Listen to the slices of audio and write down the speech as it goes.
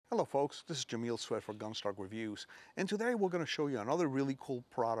Hello folks, this is Jamil Sweat for Gunstock Reviews, and today we're going to show you another really cool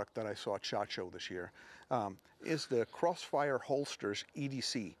product that I saw at SHOT Show this year. Is the Crossfire holsters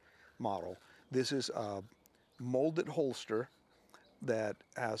EDC model. This is a molded holster that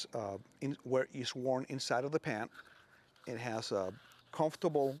has where it's worn inside of the pant. It has a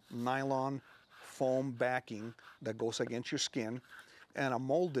comfortable nylon foam backing that goes against your skin, and a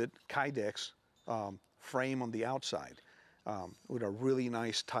molded Kydex frame on the outside. With a really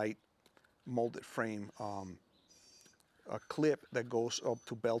nice tight molded frame, a clip that goes up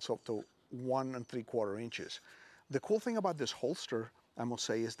to belts up to 1 3/4 inches. The cool thing about this holster, I must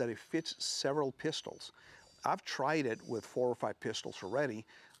say, is that it fits several pistols. I've tried it with 4 or 5 pistols already,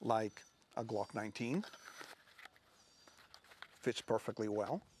 like a Glock 19. Fits perfectly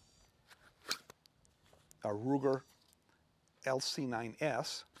well. A Ruger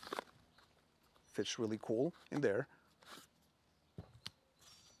LC9S fits really cool in there.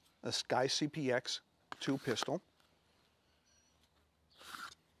 A Sky CPX 2 pistol,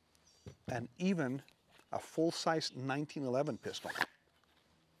 and even a full-size 1911 pistol.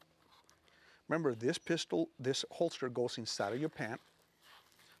 Remember, this holster goes inside of your pant,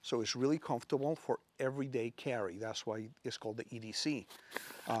 so it's really comfortable for everyday carry. That's why it's called the EDC.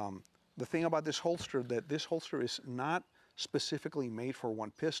 The thing about this holster, that this holster is not specifically made for one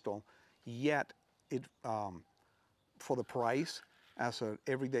pistol, yet it, for the price, as an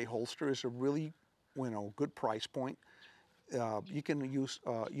everyday holster, is a really, good price point. You can use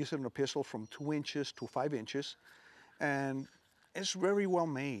it in a pistol from 2 inches to 5 inches, and it's very well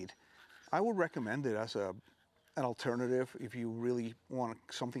made. I would recommend it as an alternative if you really want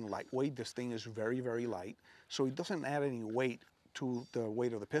something lightweight. This thing is very, very light, so it doesn't add any weight to the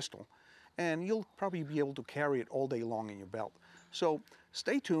weight of the pistol, and you'll probably be able to carry it all day long in your belt. So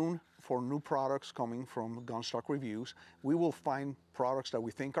stay tuned for new products coming from Gunstock Reviews. We will find products that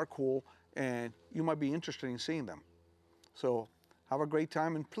we think are cool, and you might be interested in seeing them. So have a great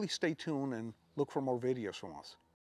time, and please stay tuned and look for more videos from us.